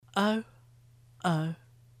Oh, oh,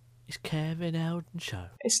 it's Kevin Eldon Show.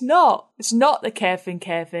 It's not. It's not the Kevin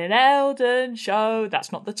Eldon Show.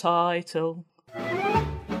 That's not the title.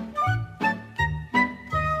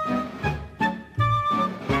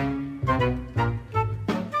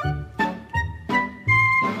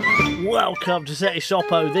 Welcome to Seti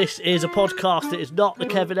Sopo. This is a podcast that is not the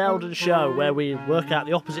Kevin Eldon Show, where we work out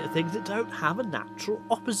the opposite of things that don't have a natural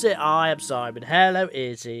opposite. I am Simon. Hello,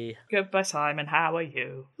 Izzy. Goodbye, Simon. How are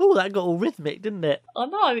you? Oh, that got all rhythmic, didn't it? Oh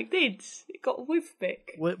no, it did. It got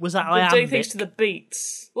rhythmic. Was that You're iambic? doing things to the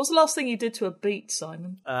beats. What's the last thing you did to a beat,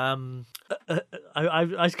 Simon? I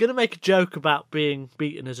was going to make a joke about being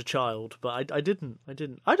beaten as a child, but I didn't. I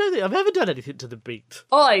don't think I've ever done anything to the beat.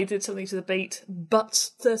 I did something to the beat,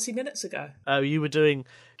 but 30 minutes ago. Oh, you were doing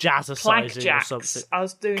jazzercising or something. I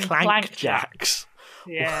was doing clank jacks.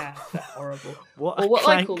 Yeah, they're horrible. What or are what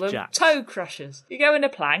I call them, jacks? toe crushers. You go in a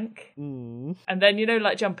plank, Mm. and then,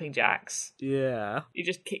 like jumping jacks, Yeah. you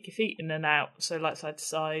just kick your feet in and out, so like side to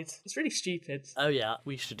side. It's really stupid. Oh, yeah.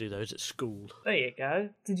 We used to do those at school. There you go.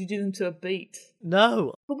 Did you do them to a beat?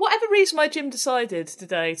 No. For whatever reason, my gym decided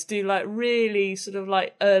today to do like really sort of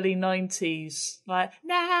like early 90s, like,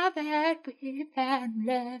 now that we found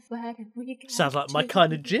love, what have we got Sounds like my to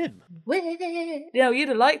kind of gym. with it? You'd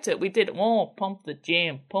have liked it. We did, pump the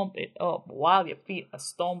gym, pump it up while your feet are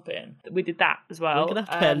stomping. We did that as well. We're going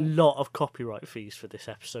to have to pay a lot of copyright fees for this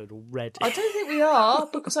episode already. I don't think we are,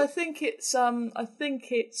 because I think it's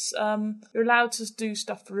you're allowed to do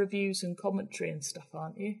stuff for reviews and commentary and stuff,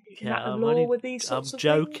 aren't you? Isn't that the law with these sorts I'm of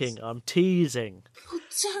joking. things? I'm teasing.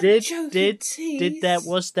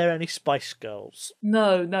 Was there any Spice Girls?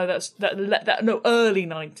 No, that's no, early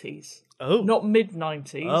 90s. Oh, Not mid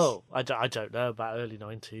 90s. Oh, I don't know about early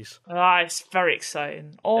 90s. It's very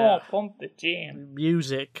exciting. Pump the gym.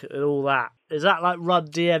 Music and all that. Is that like Run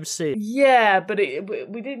DMC? Yeah, but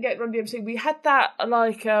we didn't get Run DMC. We had that,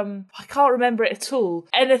 like, I can't remember it at all.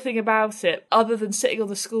 Anything about it, other than sitting on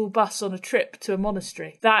the school bus on a trip to a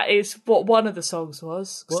monastery. That is what one of the songs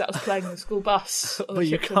was, because that was playing in the school bus. But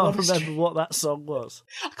you can't remember what that song was.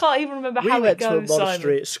 I can't even remember how We went it goes, to a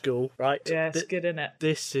monastery Simon. at school, right? Yeah, it's good, isn't it?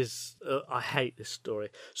 This is... I hate this story.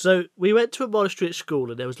 So we went to a monastery at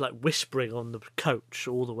school, and there was like whispering on the coach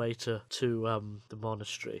all the way to the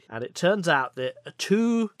monastery. And it turns out that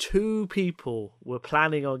two people were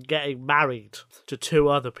planning on getting married to two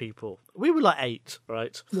other people. We were like 8,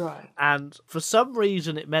 right? Right. And for some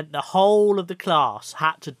reason, it meant the whole of the class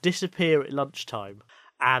had to disappear at lunchtime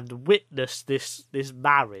and witness this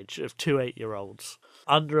marriage of two 8-year-olds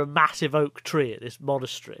under a massive oak tree at this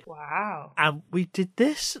monastery. Wow. And we did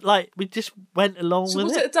this, like, we just went along with it.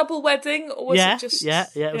 Was it a double wedding, or was it just... Yeah,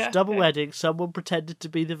 it was a double wedding. Someone pretended to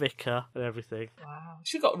be the vicar and everything. Wow.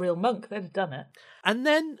 Should have got a real monk, they'd have done it. And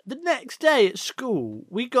then the next day at school,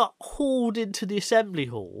 we got hauled into the assembly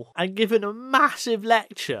hall and given a massive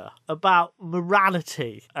lecture about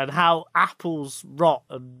morality and how apples rot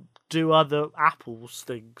and do other apples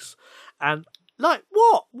things. And, like,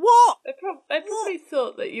 what? They probably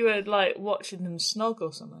thought that you were, like, watching them snog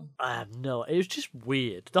or something. I have no... It was just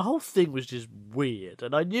weird. The whole thing was just weird.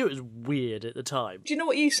 And I knew it was weird at the time. Do you know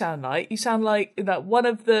what you sound like? You sound like that one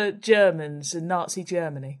of the Germans in Nazi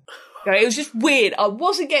Germany. It was just weird. I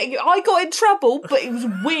wasn't getting... I got in trouble, but it was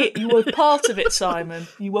weird. You were part of it, Simon.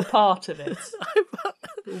 You were part of it.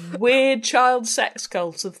 Weird child sex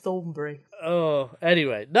cult of Thornbury. Oh,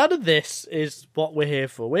 anyway, none of this is what we're here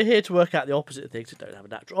for. We're here to work out the opposite of things that don't have a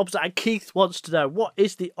natural opposite. And Keith wants to know, what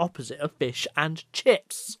is the opposite of fish and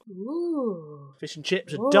chips? Ooh. Fish and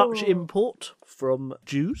chips, a Dutch import from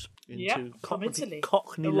Jews into from Italy.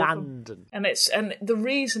 Cockney London. And the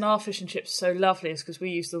reason our fish and chips are so lovely is because we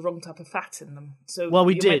use the wrong type of fat in them. So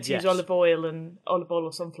we you're did, meant to yes. use olive oil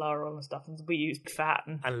or sunflower oil and stuff, and we used fat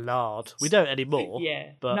and lard. We don't anymore.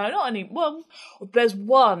 Yeah, but... no, not any. Well, there's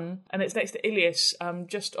one, and it's next to Ilias.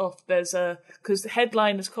 Just off. Because the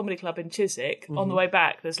Headliners Comedy Club in Chiswick. On the way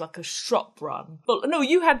back, there's like a shop run. But no,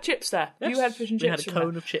 you had chips there. Yes, you had fish and chips. We had a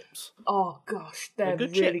cone of chips. Oh gosh, they're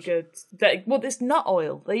good really chips. good. It's nut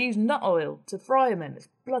oil. They use nut oil to fry them in. It's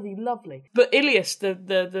bloody lovely. But Ilias, the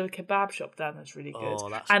kebab shop down there's really good. Oh,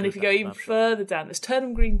 that's and good, if you go even further down, there's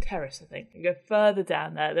Turnham Green Terrace, I think. You go further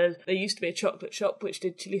down there used to be a chocolate shop which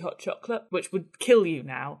did chili hot chocolate, which would kill you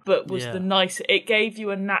now, but was the nice. It gave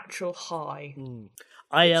you a natural high.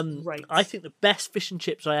 I think the best fish and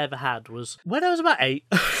chips I ever had was when I was about 8.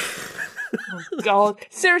 Oh God!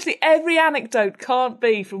 Seriously, every anecdote can't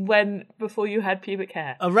be from before you had pubic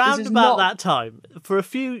hair. Around about that time, for a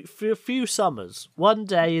few summers, one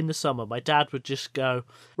day in the summer, my dad would just go,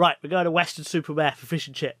 right, we're going to Western Supermare for fish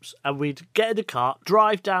and chips, and we'd get in the car,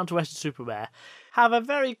 drive down to Western Supermare, have a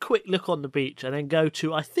very quick look on the beach and then go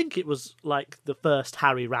to, I think it was like the first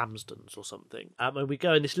Harry Ramsden's or something. And we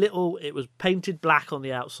go in this little, it was painted black on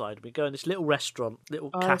the outside. We go in this little restaurant,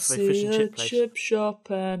 little cafe, fish and chip place. Chip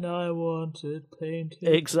shop and I wanted painted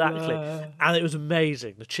Exactly. black. And it was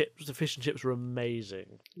amazing. The fish and chips were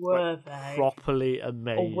amazing. Were they? Properly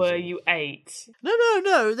amazing. Or were you 8?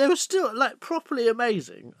 No. They were still like properly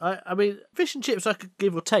amazing. I mean, fish and chips I could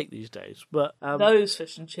give or take these days, but those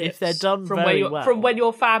fish and chips, if they're done from very well, well, from when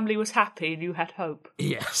your family was happy and you had hope.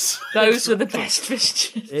 Yes, Those were the best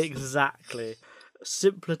fish and chips. Exactly.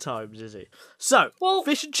 Simpler times, is it? So, Well,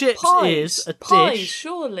 fish and chips pies. is a pies, dish.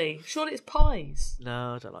 Surely it's pies.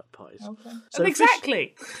 No, I don't like pies. Okay. So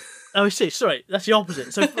exactly. Oh, I see. Sorry, that's the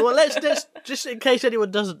opposite. So, well, let's just in case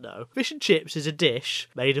anyone doesn't know, fish and chips is a dish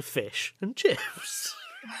made of fish and chips.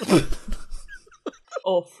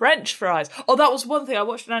 Or French fries. Oh, that was one thing. I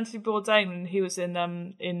watched an Anthony Bourdain when he was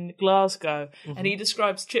in Glasgow, and he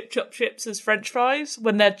describes chip chop chips as French fries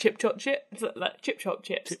when they're chip chop chips, like chip chop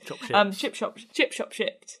chips. Chip chop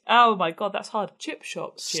chips. Oh my god, that's hard. Chip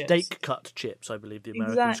shop chips. Steak cut chips, I believe the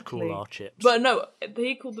Americans call our chips. But no,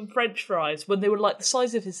 he called them French fries when they were like the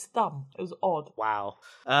size of his thumb. It was odd. Wow.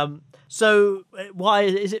 So why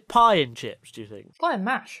is it pie and chips? Do you think Pie and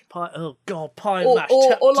mash? pie? Oh god, pie and mash.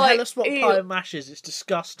 Or like, tell us what pie and mash is. It's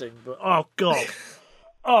disgusting, but oh god,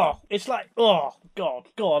 oh, it's like oh god.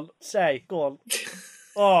 Go on, go on.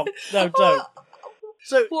 Oh no, don't.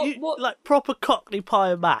 So, like proper Cockney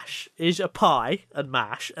pie and mash is a pie and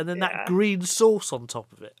mash, and then that green sauce on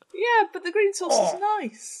top of it. Yeah, but the green sauce is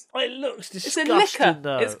nice. It looks disgusting. It's a liquor.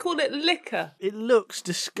 Though. It's called liquor. It looks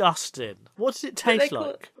disgusting. What does it taste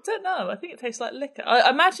like? I don't know. I think it tastes like liquor. I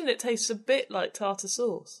imagine it tastes a bit like tartar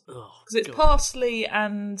sauce because it's parsley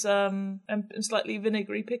and slightly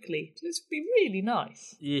vinegary pickly. So it's be really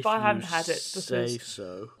nice. If I haven't had it because, say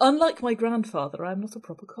so. Unlike my grandfather, I'm not a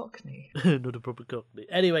proper Cockney. Not a proper Cockney.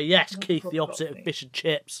 Anyway, yes, Keith, the opposite of fish and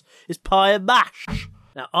chips is pie and mash.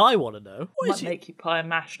 Now, I want to know... I might make you pie and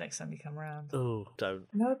mash next time you come round. Oh, don't.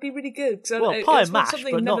 No, it'd be really good. Well, pie and mash,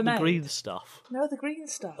 but not the green stuff. No, the green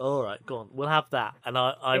stuff. All right, go on. We'll have that, and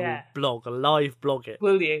I will live blog it.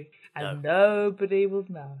 Will you? And nobody will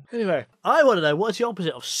know. Anyway, I want to know, what's the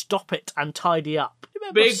opposite of stop it and tidy up?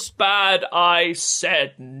 Big bad, I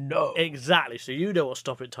said no. Exactly. So you know what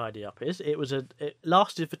Stop It Tidy Up is. It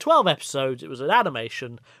lasted for 12 episodes. It was an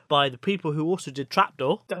animation by the people who also did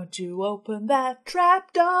Trapdoor. Don't you open that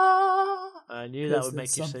trapdoor. I knew that would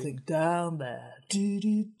make you sing. Something down there.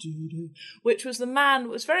 Do-do-do-do. Which was the man. It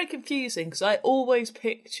was very confusing because I always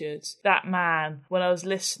pictured that man when I was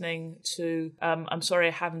listening to I'm Sorry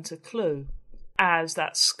I Haven't a Clue as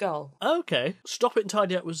that skull. Okay. Stop It and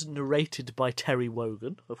Tidy Up was narrated by Terry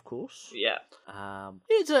Wogan, of course. Yeah.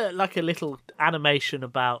 It's like a little animation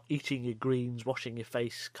about eating your greens, washing your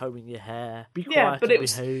face, combing your hair, be quiet and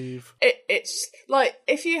behave. It's like,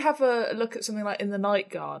 if you have a look at something like In the Night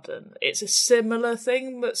Garden, it's a similar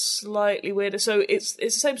thing, but slightly weirder. So it's the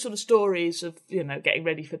same sort of stories of, getting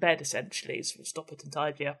ready for bed, essentially. It's Stop It and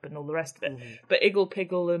Tidy Up and all the rest of it. Mm-hmm. But Iggle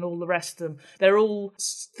Piggle and all the rest of them, they're all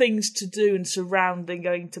things to do and surrounding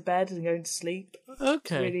going to bed and going to sleep.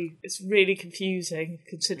 Okay. It's really confusing,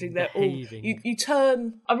 considering they're all... You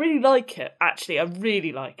turn... I really like it, actually. I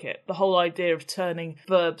really like it. The whole idea of turning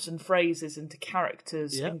verbs and phrases into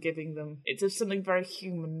characters and giving them... There's something very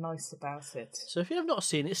human nice about it. So if you have not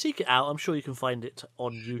seen it, seek it out. I'm sure you can find it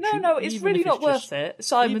on YouTube. No, it's really not worth it.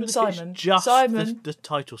 Simon. Just Simon. The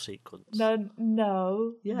title sequence.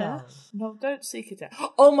 No. Yes. No, don't seek it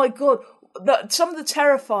out. Oh my god. Some of the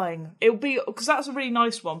terrifying, it'll be, because that's a really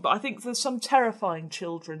nice one, but I think there's some terrifying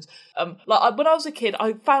children's. Like when I was a kid,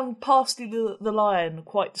 I found Parsley the Lion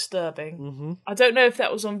quite disturbing. Mm-hmm. I don't know if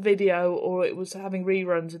that was on video or it was having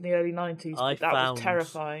reruns in the early 90s, but that was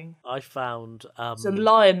terrifying. I found... It's a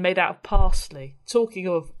lion made out of parsley. Talking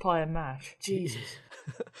of pie and mash. Jesus.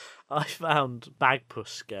 I found Bagpuss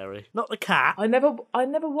scary. Not the cat. I never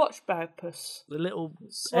watched Bagpuss. The little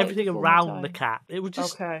everything around the cat. It was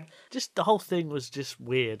just Just the whole thing was just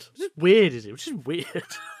weird. Just weird, is it? It was just weird.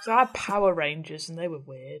 So I had Power Rangers and they were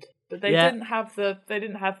weird. But they didn't have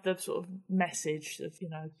the sort of message of,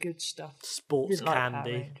 good stuff. Sports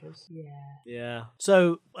candy. Like yeah.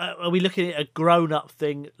 So are we looking at a grown-up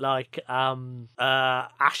thing like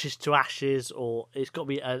Ashes to Ashes, or it's got to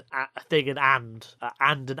be a thing and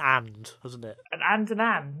hasn't it? An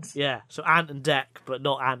and. Yeah. So Ant and Dec, but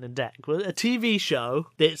not Ant and Dec. Well, a TV show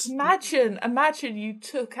that's imagine you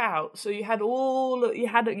took out, so you had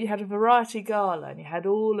a variety gala and you had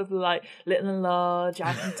all of the like Little and Large,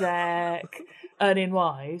 Ant and Dec,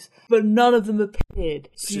 Ernie-wise, but none of them appeared.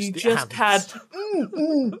 So you just had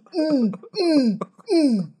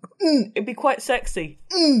it'd be quite sexy.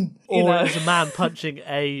 Or as a man punching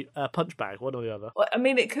a punch bag, one or the other. I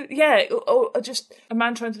mean, it could, yeah, or just a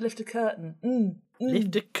man trying to lift a curtain.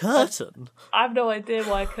 Lift a curtain? I have no idea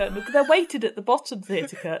why a curtain. Because they're weighted at the bottom,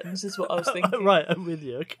 theatre curtains, is what I was thinking. Right, I'm with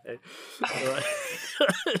you. Okay. Right.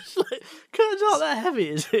 It's like, curtains aren't that heavy,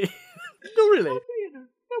 is it? Not really.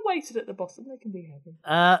 They're weighted at the bottom. They can be heavy.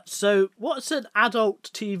 So what's an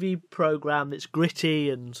adult TV program that's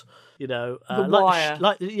gritty and The like Wire.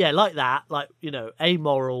 like that, like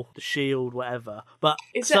Amoral, The Shield, whatever. But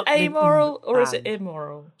Is it amoral or is it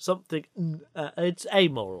immoral? Something. It's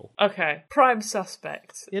amoral. Okay. Prime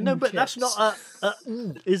Suspect. But that's not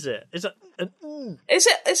is it? Is it?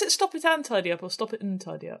 Is it Stop It and Tidyup or Stop It and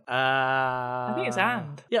Tidyup? I think it's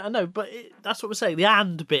and. Yeah, I know, but that's what we're saying. The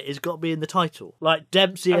and bit has got to be in the title, like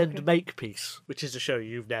Dempsey and Makepeace, which is a show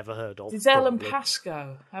you've never heard of. Giselle and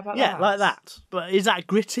Pascoe. How about that? Yeah, like that. But is that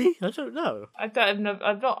gritty? I don't know. I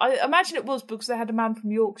imagine it was because they had a man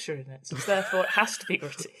from Yorkshire in it, so therefore it has to be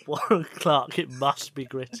gritty. Warren Clark, it must be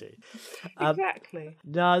gritty. Exactly.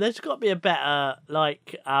 No, there's got to be a better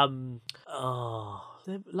like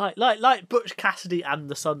Butch Cassidy and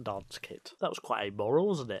the Sundance Kid. That was quite amoral,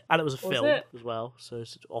 wasn't it? And it was a film as well, so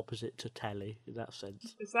it's opposite to telly in that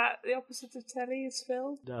sense. Is that the opposite of telly is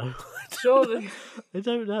film? No. Surely. I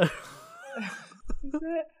don't know. Is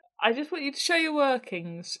it? I just want you to show your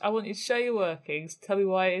workings. Tell me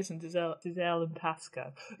why it isn't Giselle and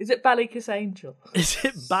Pascoe. Is it Ballykiss Angel? Is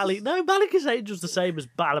it No, Ballykiss Angel's the same as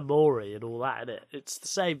Balamory and all that, isn't it? It's the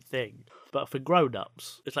same thing, but for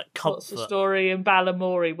grown-ups. It's like comfort. What's the story in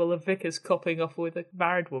Balamory? Well, the vicar's copping off with a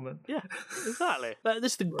married woman. Yeah, exactly.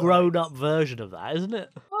 This is the grown-up version of that, isn't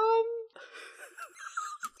it?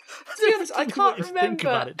 To be honest, I can't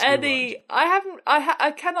remember any.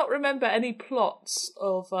 I cannot remember any plots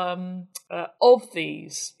of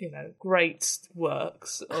these, great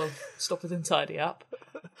works of Stop It and Tidy Up.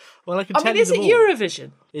 Well, I can tell you is it all.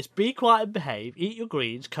 Eurovision? It's Be Quiet and Behave, Eat Your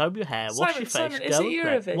Greens, Comb Your Hair, Wash Your Face, Simon, Go is it and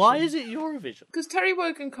Eurovision? Play. Why is it Eurovision? Because Terry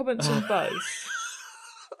Wogan comments on both.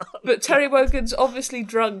 But Terry Wogan's obviously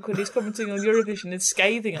drunk when he's commenting on Eurovision and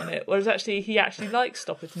scathing on it, whereas he actually likes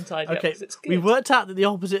Stop It and Tidy Up because it's good. We worked out that the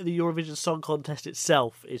opposite of the Eurovision Song Contest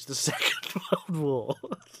itself is the Second World War.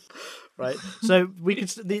 Right, so we could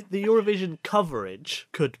the Eurovision coverage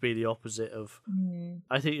could be the opposite of.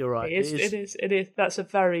 I think you're right. It is.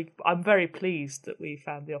 I'm very pleased that we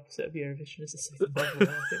found the opposite of Eurovision as a Second World War.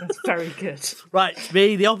 I think that's very good. Right, to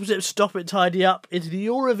me, the opposite of Stop It, Tidy Up is the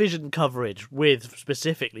Eurovision coverage with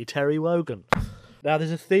specifically Terry Wogan. Now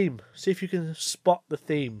there's a theme. See if you can spot the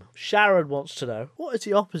theme. Sharon wants to know, what is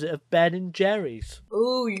the opposite of Ben and Jerry's?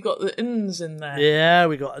 Oh, you got the n's in there. Yeah,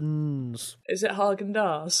 we got n's. Is it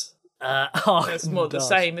Haagen-Dazs? It's more the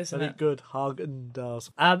same, isn't it? Very good, Haagen-Dazs.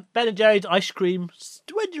 Ben and Jerry's ice cream.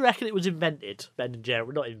 When do you reckon it was invented? Ben and Jerry,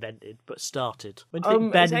 well, not invented, but started. When do you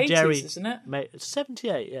think Ben and 80s, Jerry? Isn't it? It's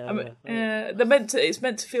 78. Yeah. It's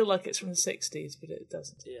meant to feel like it's from the 60s, but it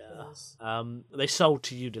doesn't. Yeah. They sold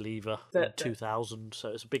to Unilever in 2000, so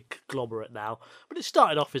it's a big conglomerate now. But it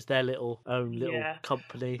started off as their own little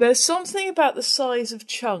company. There's something about the size of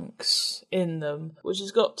chunks in them, which has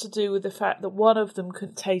got to do with the fact that one of them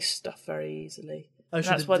couldn't taste stuff very easily.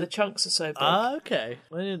 That's why the chunks are so big. Ah, okay.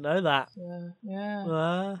 I didn't know that.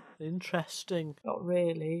 Yeah. Interesting. Not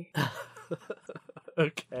really.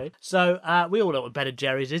 Okay. So we all know what Ben and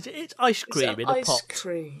Jerry's is. It's ice cream in a pot. Ice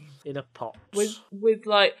cream. In a pot. With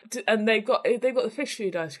like, and they've got the fish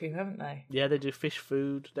food ice cream, haven't they? Yeah, they do fish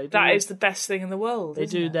food. That is the best thing in the world. They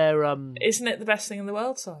do their Isn't it the best thing in the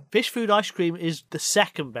world, Simon? Fish food ice cream is the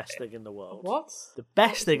second best thing in the world. What? The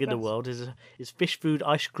best thing in the world is fish food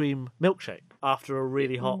ice cream milkshake after a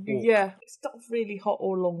really hot walk. Yeah, it's not really hot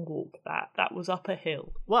or long walk. That was up a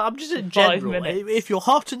hill. Well, I'm just in general. If you're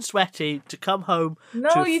hot and sweaty, to come home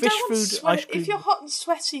to you fish don't want food ice cream. If you're hot and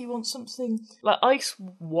sweaty, you want something like ice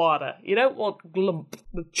water. You don't want glump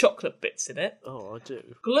with chocolate bits in it. Oh, I do.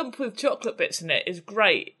 Glump with chocolate bits in it is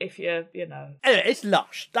great if you're, Anyway, it's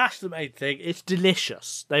lush. That's the main thing. It's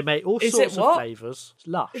delicious. They make all sorts of flavours. It's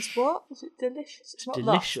lush. It's what? Is it delicious? It's not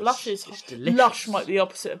delicious. Lush. Lush is delicious. Lush might be the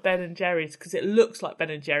opposite of Ben and Jerry's because it looks like Ben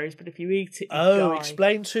and Jerry's, but if you eat it, you die.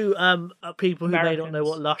 Explain to people who may not know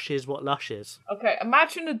what lush is. Okay,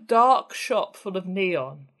 imagine a dark shop full of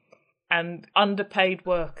neon. and underpaid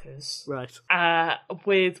workers. Right.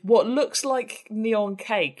 With what looks like neon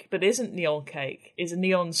cake, but isn't neon cake, is a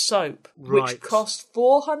neon soap, Right. which costs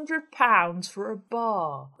 £400 for a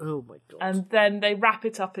bar. Oh my god. And then they wrap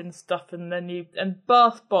it up in stuff, and then and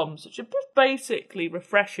bath bombs, which are just basically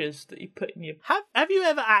refreshers that you put in your... Have you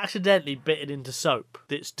ever accidentally bitten into soap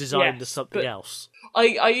that's designed Yes, as something but else?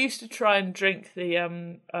 I used to try and drink the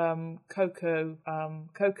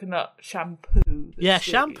coconut shampoo. Yeah,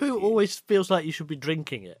 shampoo always feels like you should be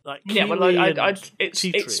drinking it. Like Yeah, well, kiwi and it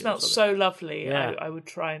tea tree or smells something. so lovely. Yeah. I would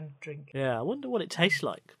try and drink it. Yeah, I wonder what it tastes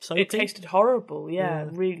like. Soapy? It tasted horrible, yeah,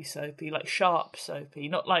 really soapy, like sharp soapy.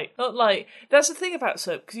 Not like. That's the thing about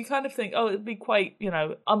soap, because you kind of think, oh, it'd be quite,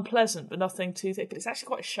 unpleasant, but nothing too thick. But it's actually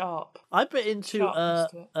quite sharp. I bit into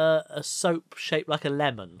Sharpness to it. a soap shaped like a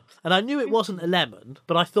lemon, and I knew it wasn't a lemon,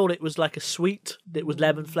 but I thought it was like a sweet that was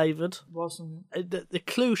lemon flavoured. Wasn't. The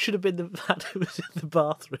clue should have been the fact it was in the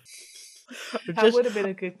bathroom. That would have been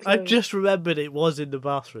a good clue. I just remembered it was in the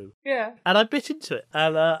bathroom. Yeah. And I bit into it,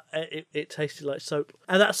 and it tasted like soap.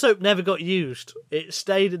 And that soap never got used. It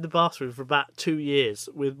stayed in the bathroom for about 2 years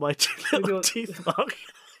with my two little teeth marks.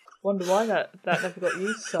 Wonder why that never got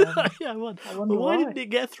used, Simon. Yeah, I wonder wonder why why. didn't it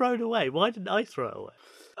get thrown away? Why didn't I throw it away?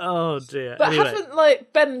 Oh dear. But Anyway.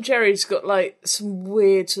 haven't Ben and Jerry's got some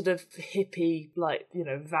weird sort of hippie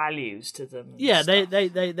values to them? And Yeah, stuff?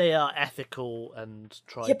 they are ethical and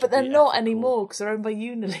try. Yeah, to but they're be not ethical. anymore because they're owned by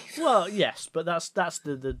Unilever. Well, yes, but that's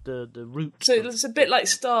the root. So it's a bit like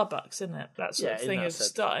Starbucks, isn't it? That sort of in thing that of sense.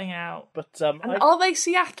 starting out. But And are they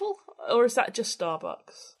Seattle? Or is that just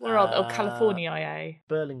Starbucks? Where are they? Oh, Uh, California, IA.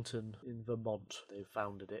 Burlington in Vermont, they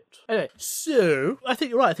founded it. Anyway, so I think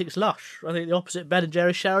you're right. I think it's Lush. I think the opposite of Ben and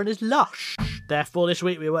Jerry Sharon is Lush. Therefore, this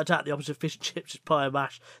week we worked out the opposite of fish and chips is pie and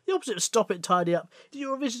mash. The opposite of Stop It and Tidy Up is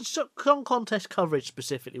Eurovision Song Contest coverage,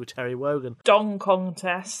 specifically with Terry Wogan. Dong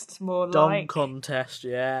contest, more Dong like. Contest,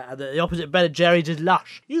 yeah. And the opposite of Ben and Jerry's is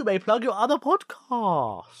Lush. You may plug your other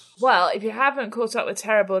podcasts. Well, if you haven't caught up with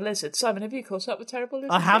Terrible Lizard, Simon, have you caught up with Terrible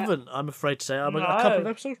Lizard? I haven't, I'm afraid to say. I'm a couple of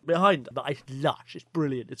episodes behind, but it's Lush. It's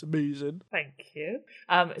brilliant. It's amazing. Thank you.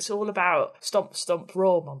 It's all about Stomp Stomp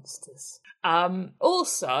Raw monsters.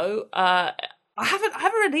 Also, I haven't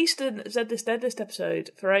released a Z-List Deadlist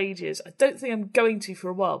episode for ages. I don't think I'm going to for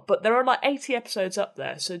a while, but there are like 80 episodes up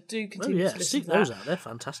there, so do continue to listen seek to that. those out. They're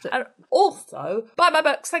fantastic. And also, buy my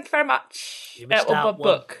books. Thank you very much. You missed my out one.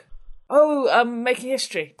 book. Oh, Making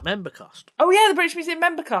History. Membercast. Oh yeah, the British Museum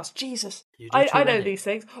Membercast. Jesus, You do too I know many. these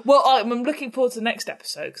things. Well, I'm looking forward to the next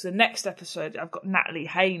episode, because the next episode I've got Natalie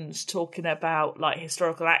Haynes talking about like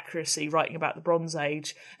historical accuracy, writing about the Bronze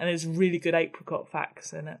Age, and there's really good apricot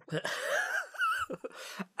facts in it.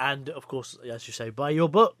 And of course, as you say, buy your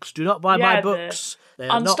books. Do not buy my books. They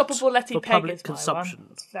are Unstoppable not Letty for Peg public is my consumption. one.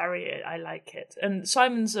 It's very, I like it. And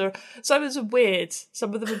Simon's are weird.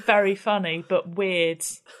 Some of them are very funny, but weird.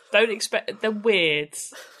 Don't expect they're weird.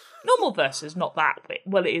 Normal verses, not that weird.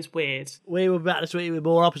 Well, it is weird. We will be back this week with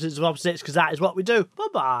more opposites of opposites, because that is what we do. Bye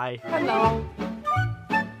bye. Hello.